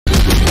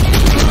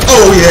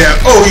Oh yeah,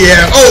 oh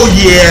yeah, oh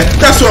yeah.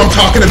 That's what I'm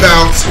talking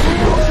about.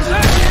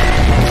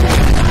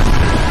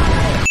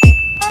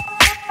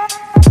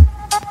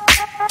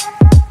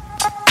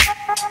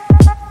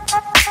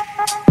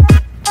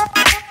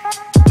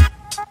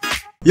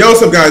 Yo,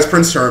 what's up guys,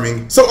 Prince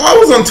Charming. So I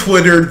was on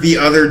Twitter the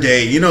other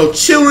day, you know,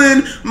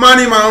 chilling,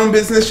 minding my own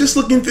business, just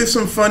looking through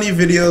some funny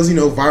videos, you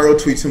know, viral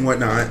tweets and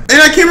whatnot.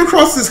 And I came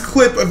across this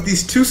clip of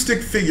these two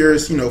stick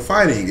figures, you know,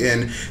 fighting.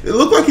 And it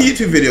looked like a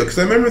YouTube video, because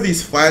I remember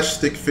these flash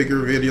stick figure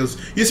videos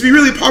used to be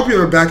really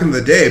popular back in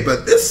the day,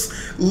 but this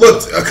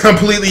looked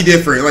completely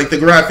different. Like, the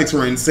graphics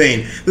were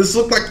insane. This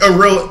looked like a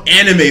real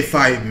anime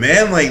fight,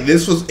 man. Like,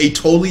 this was a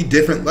totally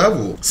different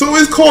level. So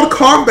it's called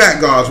Combat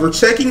Gods. We're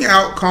checking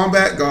out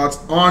Combat Gods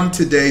on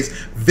today's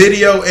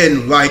video,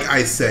 and like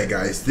I said,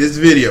 guys, this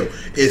video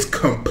is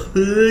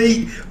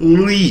completely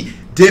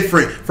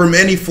different from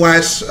any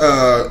flash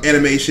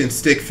animation,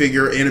 stick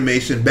figure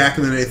animation back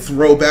in the day,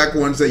 throwback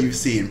ones that you've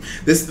seen.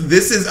 This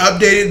is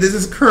updated, this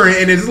is current,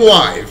 and it's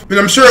live. And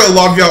I'm sure a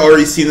lot of y'all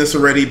already seen this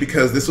already,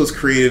 because this was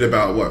created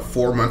about, what,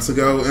 4 months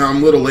ago, and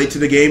I'm a little late to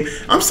the game.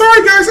 I'm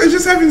sorry guys, I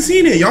just haven't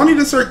seen it. Y'all need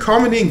to start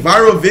commenting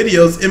viral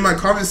videos in my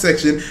comment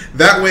section.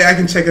 That way I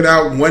can check it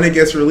out when it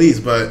gets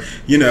released. But,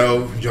 you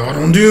know, y'all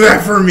don't do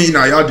that for me.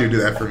 Nah, y'all do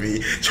that for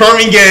me.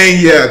 Charming gang,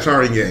 yeah,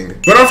 Charming gang.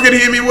 But don't forget to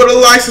hit me with a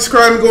like,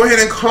 subscribe, and go ahead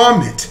and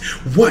comment.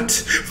 What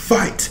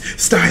fight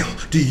style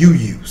do you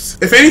use?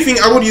 If anything,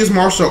 I would use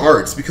martial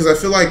arts, because I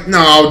feel like, no,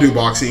 I'll do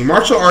boxing.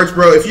 Martial arts,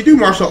 bro, if you do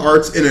martial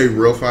arts in a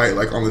real fight,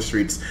 like on the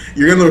streets,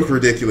 you're gonna look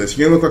ridiculous.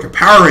 You're gonna look like a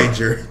Power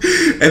Ranger,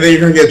 and then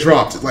you're gonna get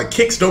dropped. Like,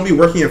 kicks don't be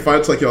working in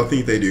fights like y'all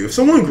think they do. If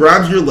someone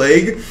grabs your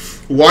leg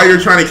while you're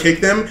trying to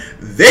kick them,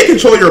 they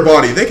control your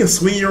body. They can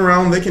swing you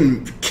around, they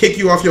can kick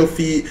you off your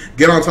feet,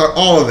 get on top,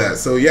 all of that.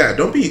 So yeah,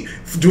 don't be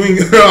doing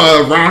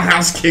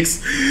roundhouse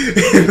kicks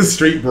in a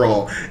street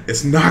brawl.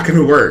 It's not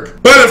gonna work.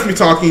 But enough of me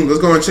talking,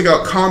 let's go and check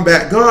out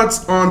Combat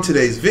Gods on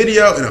today's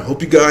video, and I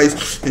hope you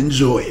guys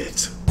enjoy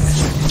it.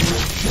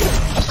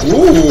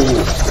 Ooh,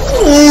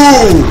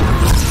 ooh,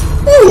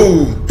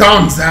 ooh,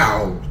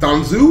 Jhanzou,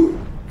 Jhanzou.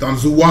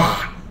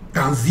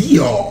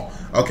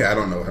 Okay, I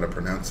don't know how to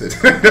pronounce it.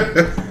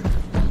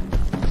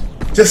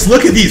 Just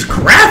look at these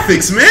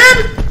graphics,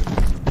 man!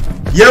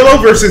 Yellow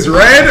versus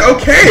red?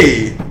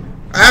 Okay.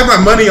 I have my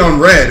money on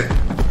red.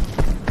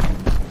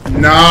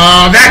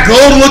 Nah, that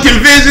gold looking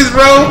visions,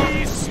 bro!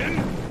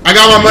 I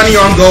got my money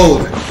on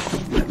gold.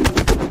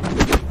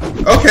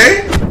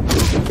 Okay.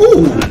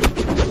 Ooh.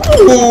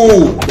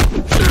 Ooh.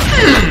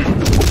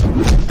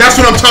 That's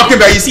what I'm talking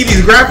about. You see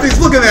these graphics?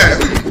 Look at that.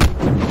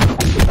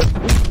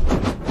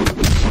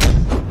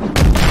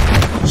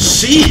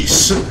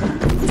 Sheesh.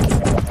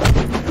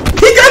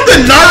 He got the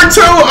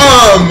Naruto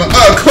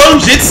clone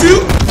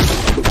jutsu.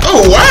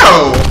 Oh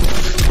wow.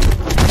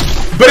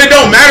 But it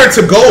don't matter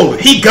to gold.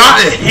 He got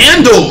it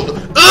handled.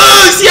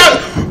 See how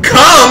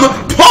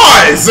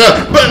pause.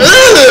 But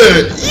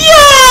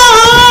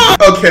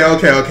yeah. Okay. I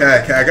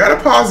gotta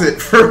pause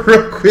it for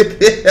real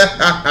quick.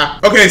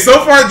 Okay,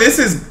 so far this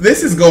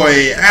is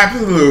going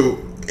absolute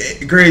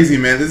crazy,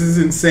 man. This is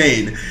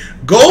insane.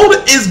 Gold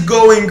is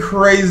going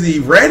crazy.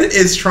 Red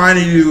is trying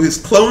to do his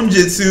clone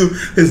jutsu,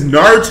 his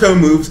Naruto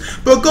moves,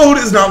 but Gold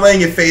is not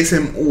letting it face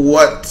him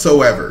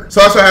whatsoever. So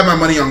that's why I have my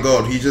money on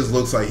Gold. He just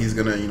looks like he's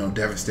gonna, you know,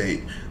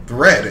 devastate the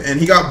red. And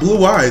he got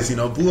blue eyes, you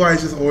know. Blue eyes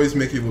just always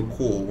make you look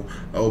cool.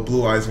 Oh,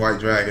 blue eyes, white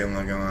dragon,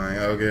 looking like,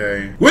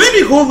 okay. Wouldn't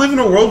it be cool to live in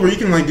a world where you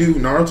can, like, do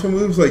Naruto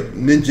moves, like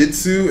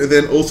ninjutsu, and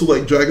then also,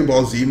 like, Dragon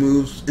Ball Z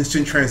moves,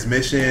 instant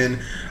transmission,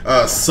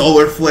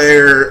 solar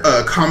flare,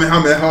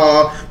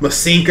 Kamehameha,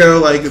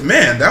 Masenko, like,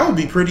 man, that would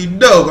be pretty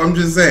dope, I'm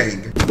just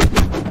saying.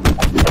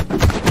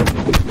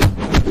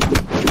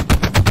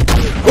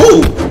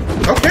 Ooh,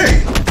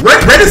 okay.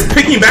 Red is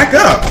picking back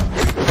up.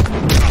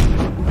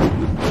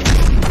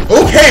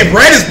 Okay,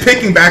 Red is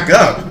picking back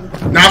up.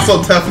 Not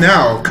so tough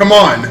now. Come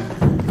on.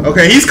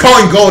 Okay, he's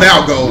calling Gold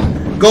out, Gold.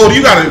 Gold,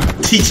 you gotta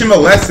teach him a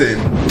lesson.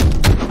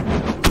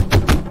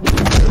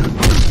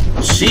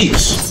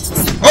 Sheesh.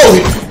 Oh,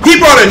 he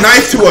brought a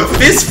knife to a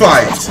fist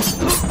fight.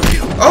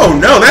 Oh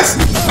no, that's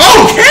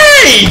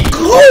okay.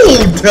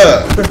 Gold.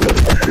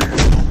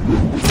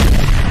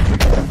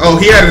 Oh,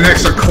 he had an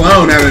extra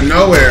clone out of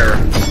nowhere.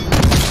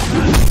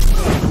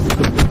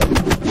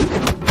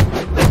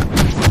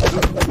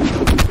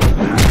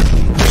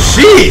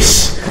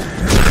 Sheesh.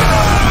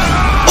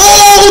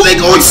 Oh, they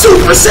going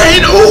Super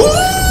Saiyan. Oh,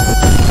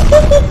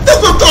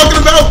 that's what I'm talking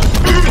about.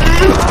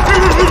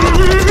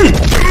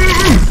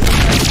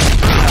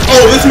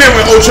 Oh, this man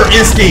went Ultra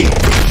Instinct.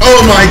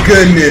 Oh my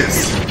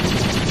goodness.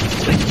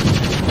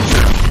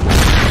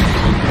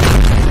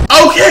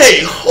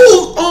 Okay,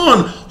 hold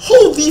on.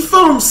 Hold the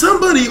phone.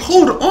 Somebody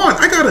hold on.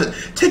 I gotta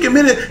take a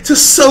minute to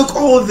soak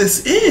all of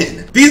this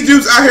in. These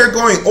dudes out here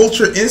going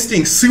Ultra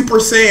Instinct, Super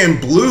Saiyan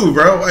Blue,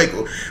 bro. Like,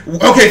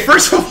 okay,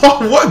 first of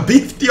all, what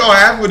beef do y'all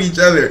have with each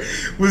other?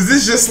 Was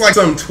this just like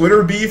some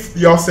Twitter beef?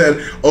 Y'all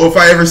said, oh, if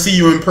I ever see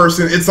you in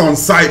person, it's on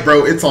site,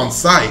 bro. It's on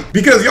site.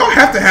 Because y'all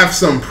have to have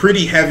some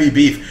pretty heavy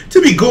beef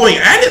to be going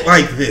at it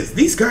like this.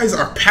 These guys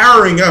are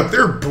powering up.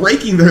 They're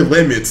breaking their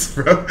limits,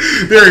 bro.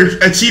 They're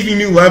achieving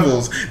new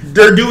levels.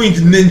 They're doing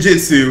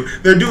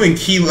ninjutsu. They're doing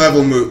key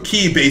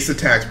base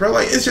attacks, bro.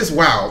 Like, it's just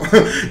wow.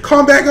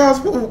 Combat Gods,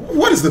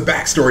 what is the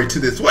backstory to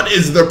this? What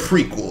is the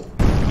prequel?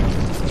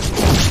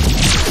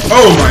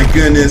 Oh my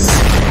goodness.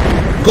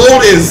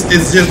 Gold is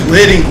just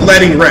letting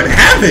Red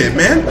have it,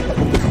 man.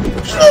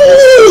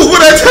 Ooh,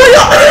 what I tell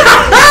y'all?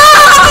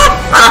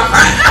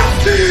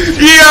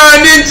 Yeah,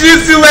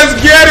 ninjutsu, let's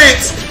get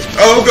it.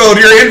 Oh, Gold,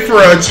 you're in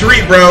for a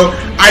treat, bro.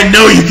 I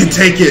know you can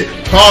take it.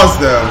 Pause,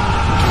 though.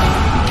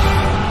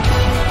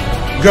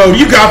 Gold,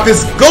 you got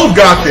this. Gold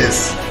got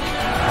this.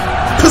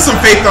 Put some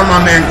faith on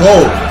my man,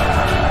 Gold.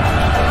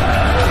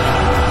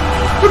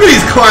 Look at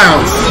these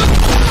clowns.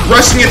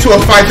 Rushing into a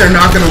fight they're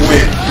not gonna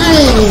win.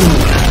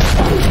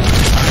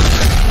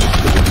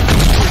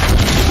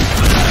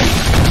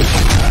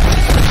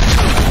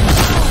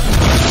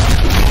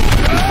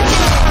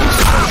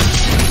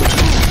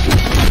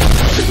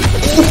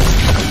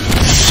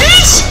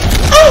 Sheesh!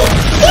 Oh!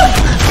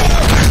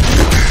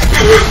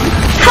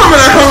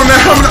 Hamina!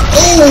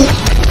 Oh!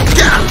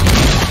 Yeah!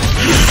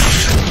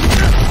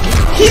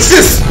 He's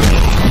just...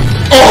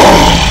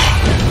 Oh!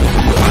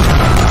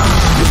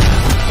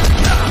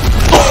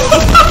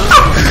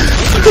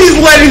 He's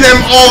letting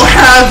them all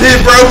have it,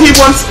 bro. He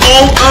wants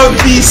all of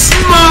the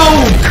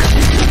smoke.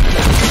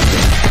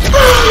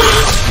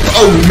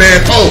 Oh man.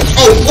 Oh.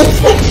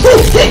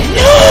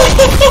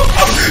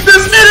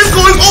 This man is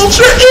going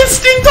Ultra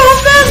Instinct on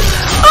them.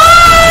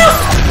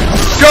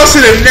 Y'all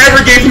should have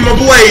never gave him a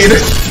blade.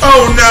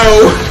 Oh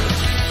no.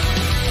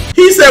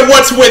 He said,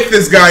 what's with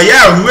this guy?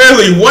 Yeah,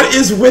 literally, what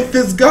is with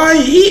this guy?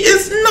 He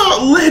is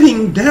not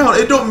letting down.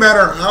 It don't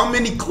matter how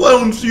many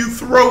clones you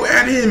throw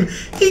at him.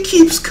 He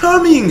keeps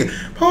coming.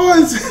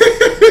 Pause.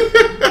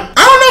 I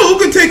don't know who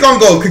could take on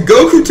Gold. Could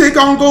Goku take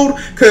on Gold?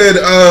 Could,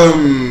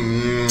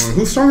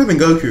 who's stronger than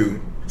Goku?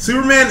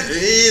 Superman,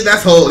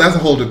 that's a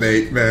whole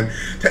debate, man.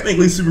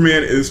 Technically,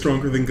 Superman is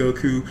stronger than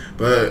Goku,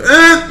 but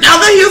now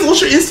that he has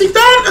Ultra Instinct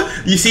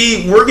on, you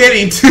see, we're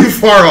getting too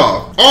far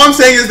off. All I'm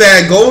saying is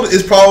that Gold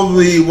is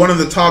probably one of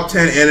the top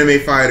 10 anime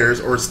fighters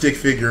or stick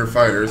figure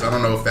fighters. I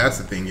don't know if that's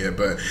the thing yet,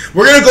 but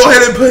we're gonna go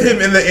ahead and put him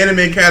in the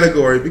anime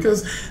category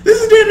because this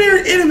is damn near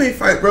an anime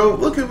fight, bro.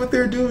 Look at what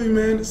they're doing,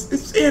 man.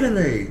 It's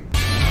anime.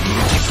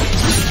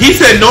 He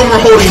said no more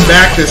holding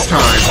back this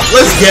time.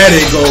 Let's get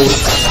it, Gold.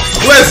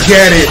 Let's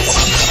get it.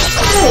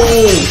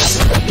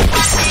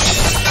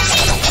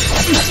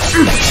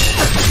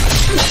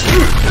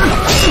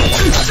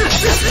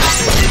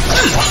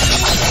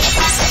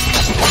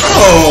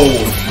 Oh,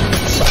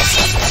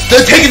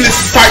 they're taking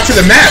this fight to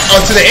the mat,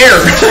 to the air.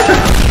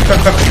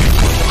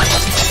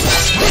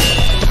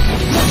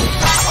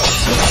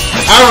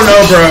 I don't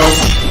know, bro.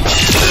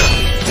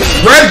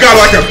 Red got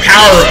like a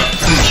power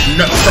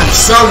up from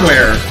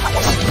somewhere.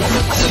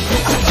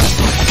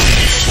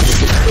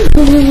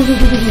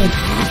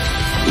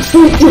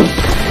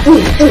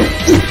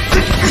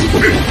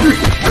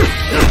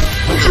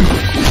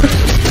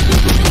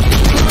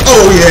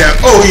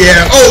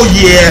 Oh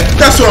yeah,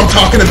 that's what I'm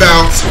talking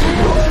about.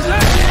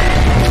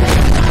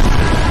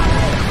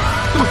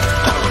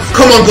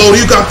 Come on, Gold,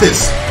 you got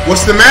this.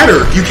 What's the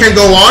matter? You can't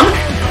go on?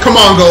 Come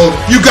on, Gold,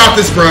 you got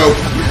this, bro.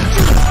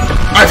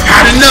 I've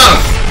had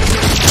enough.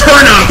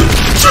 Turn up,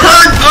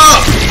 turn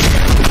up.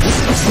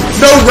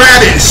 No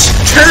radish.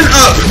 Turn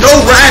up, no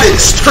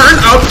radish. Turn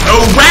up,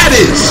 no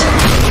radish.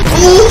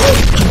 Ooh.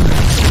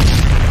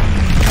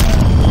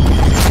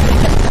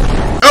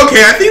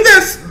 Okay, I think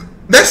that's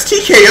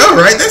TKO,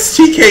 right? That's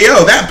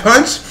TKO. That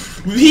punch,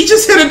 he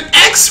just hit an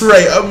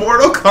X-ray, a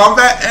Mortal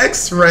Kombat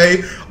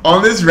X-ray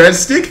on this red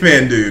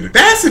stickman dude.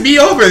 That has to be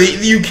over.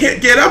 You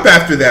can't get up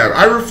after that.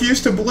 I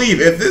refuse to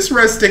believe if this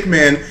red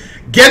stickman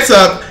gets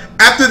up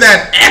after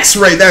that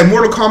X-ray, that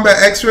Mortal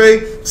Kombat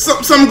X-ray,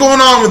 something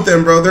going on with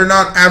them, bro. They're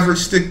not average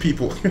stick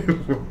people.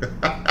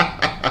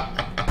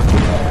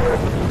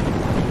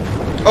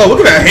 Oh, look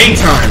at that hang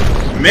time,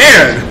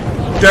 man.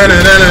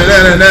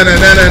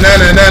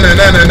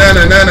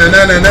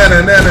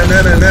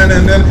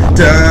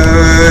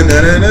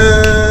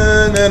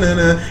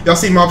 Y'all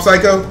see Mob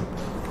Psycho?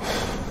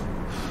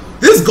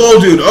 This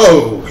Gold dude,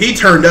 oh, he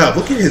turned up.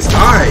 Look at his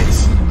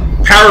eyes.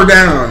 Power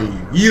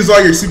down. Use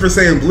all your Super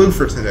Saiyan Blue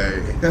for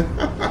today.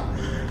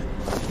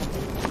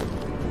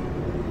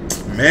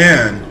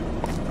 Man,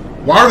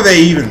 why were they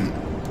even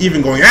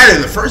going at it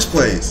in the first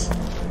place?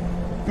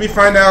 Let me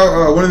find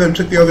out. One of them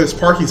took the other's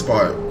parking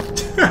spot.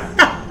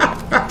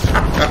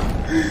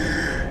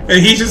 And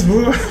he just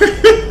moved.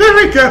 There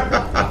we go.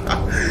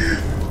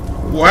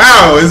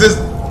 Wow, is this...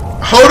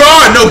 Hold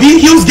on. No,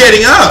 he was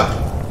getting up.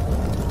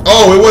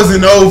 Oh, it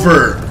wasn't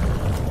over.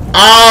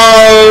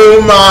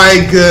 Oh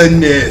my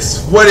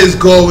goodness. What is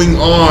going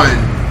on?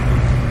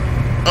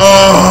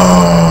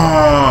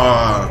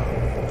 Oh,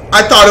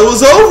 I thought it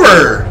was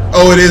over.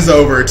 Oh, it is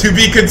over. To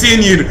be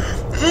continued.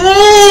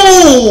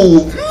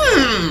 Oh,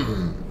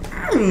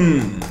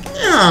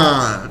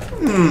 yeah.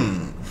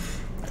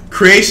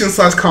 Creation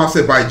 /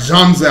 concept by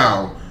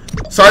Jhanzou.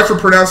 Sorry for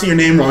pronouncing your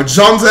name wrong.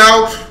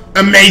 Jhanzou,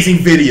 amazing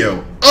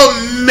video.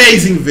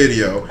 Amazing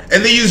video.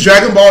 And they use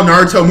Dragon Ball,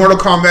 Naruto, Mortal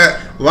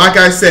Kombat. Like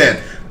I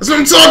said, that's what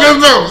I'm talking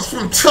about. That's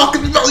what I'm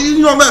talking about. You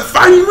know that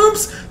fighting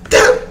moves?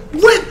 That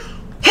went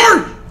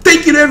hard.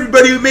 Thank you to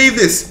everybody who made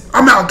this.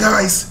 I'm out,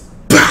 guys.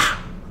 Bah.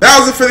 That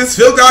was it for this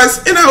video, guys,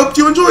 and I hope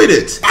you enjoyed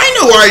it. I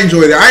know I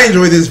enjoyed it. I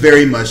enjoyed this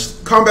very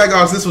much. Combat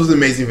Gods, this was an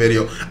amazing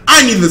video.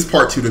 I need this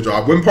part 2 to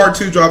drop. When part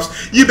 2 drops,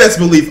 you best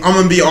believe I'm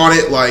gonna be on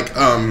it like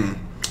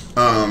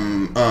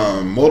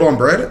mold on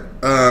bread.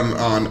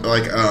 On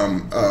like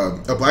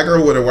a black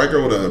girl with a white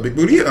girl with a big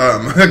booty.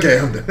 Okay,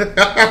 I'm done.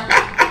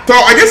 So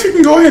I guess we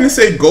can go ahead and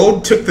say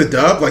Gold took the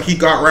dub. Like, he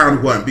got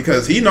round 1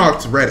 because he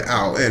knocked Red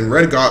out, and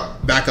Red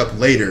got back up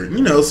later.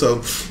 You know,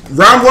 so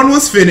round 1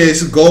 was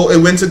finished. Gold, it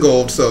went to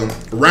Gold. So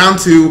round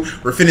 2,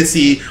 we're finna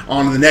see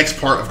on the next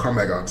part of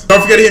Combat Gods.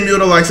 Don't forget to hit me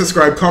with a like,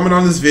 subscribe, comment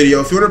on this video.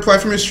 If you want to reply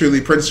from yours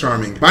truly, Prince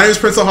Charming. My name is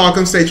Prince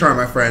Holcomb. Stay charmed,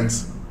 my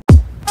friends.